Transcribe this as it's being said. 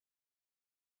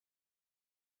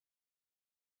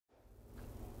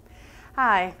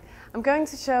Hi, I'm going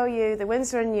to show you the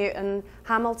Winsor & Newton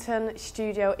Hamilton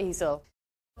Studio Easel.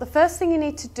 The first thing you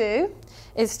need to do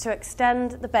is to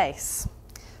extend the base.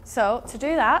 So to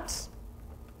do that,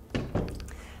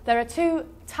 there are two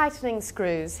tightening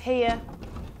screws here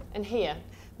and here.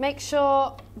 Make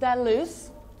sure they're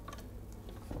loose.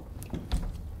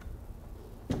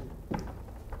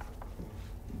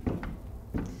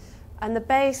 And the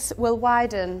base will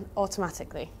widen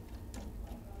automatically.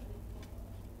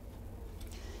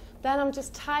 Then I'm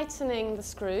just tightening the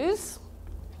screws.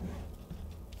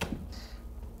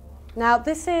 Now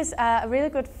this is a really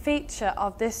good feature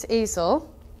of this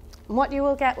easel. And what you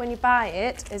will get when you buy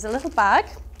it is a little bag,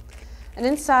 and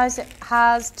inside it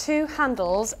has two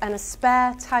handles and a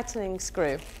spare tightening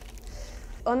screw.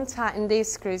 Untighten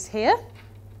these screws here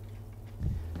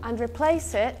and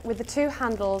replace it with the two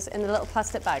handles in the little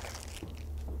plastic bag.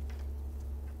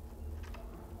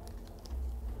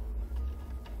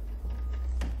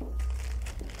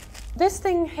 This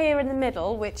thing here in the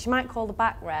middle, which you might call the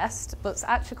backrest, but it's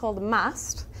actually called the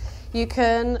mast, you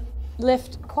can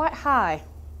lift quite high.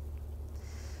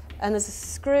 And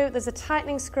there's a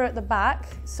tightening screw at the back,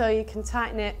 so you can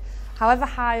tighten it however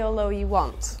high or low you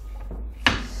want.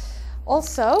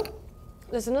 Also,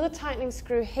 there's another tightening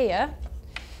screw here,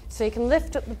 so you can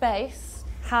lift up the base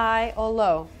high or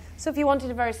low. So if you wanted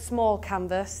a very small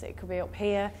canvas, it could be up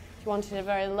here. If you wanted a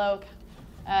very low,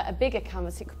 a bigger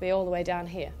canvas, it could be all the way down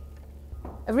here.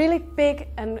 A really big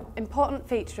and important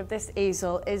feature of this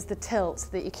easel is the tilt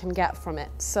that you can get from it.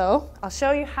 So I'll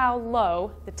show you how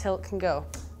low the tilt can go.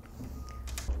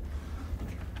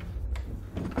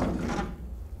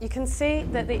 You can see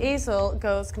that the easel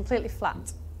goes completely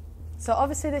flat. So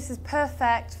obviously this is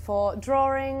perfect for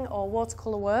drawing or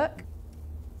watercolour work.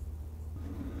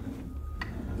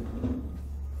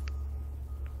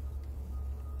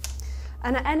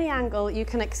 And at any angle you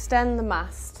can extend the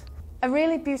mast. A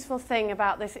really beautiful thing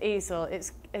about this easel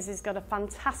is it's got a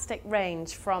fantastic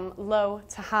range from low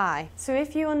to high. So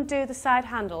if you undo the side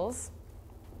handles,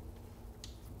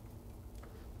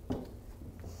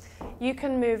 you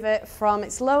can move it from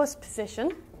its lowest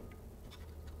position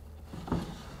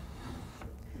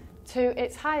to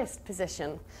its highest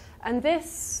position. And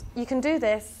this, you can do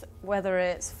this whether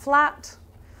it's flat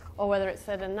or whether it's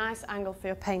at a nice angle for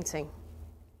your painting.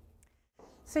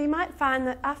 So you might find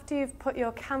that after you've put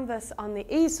your canvas on the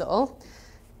easel,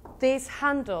 these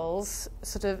handles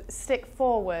sort of stick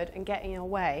forward and get in your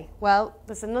way. Well,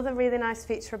 there's another really nice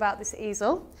feature about this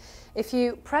easel. If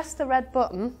you press the red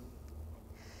button,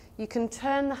 you can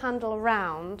turn the handle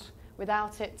around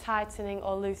without it tightening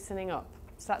or loosening up.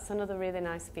 So that's another really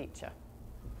nice feature.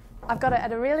 I've got it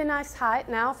at a really nice height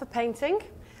now for painting.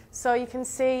 So you can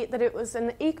see that it was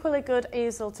an equally good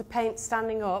easel to paint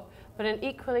standing up, but an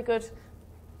equally good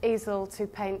easel to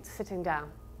paint sitting down.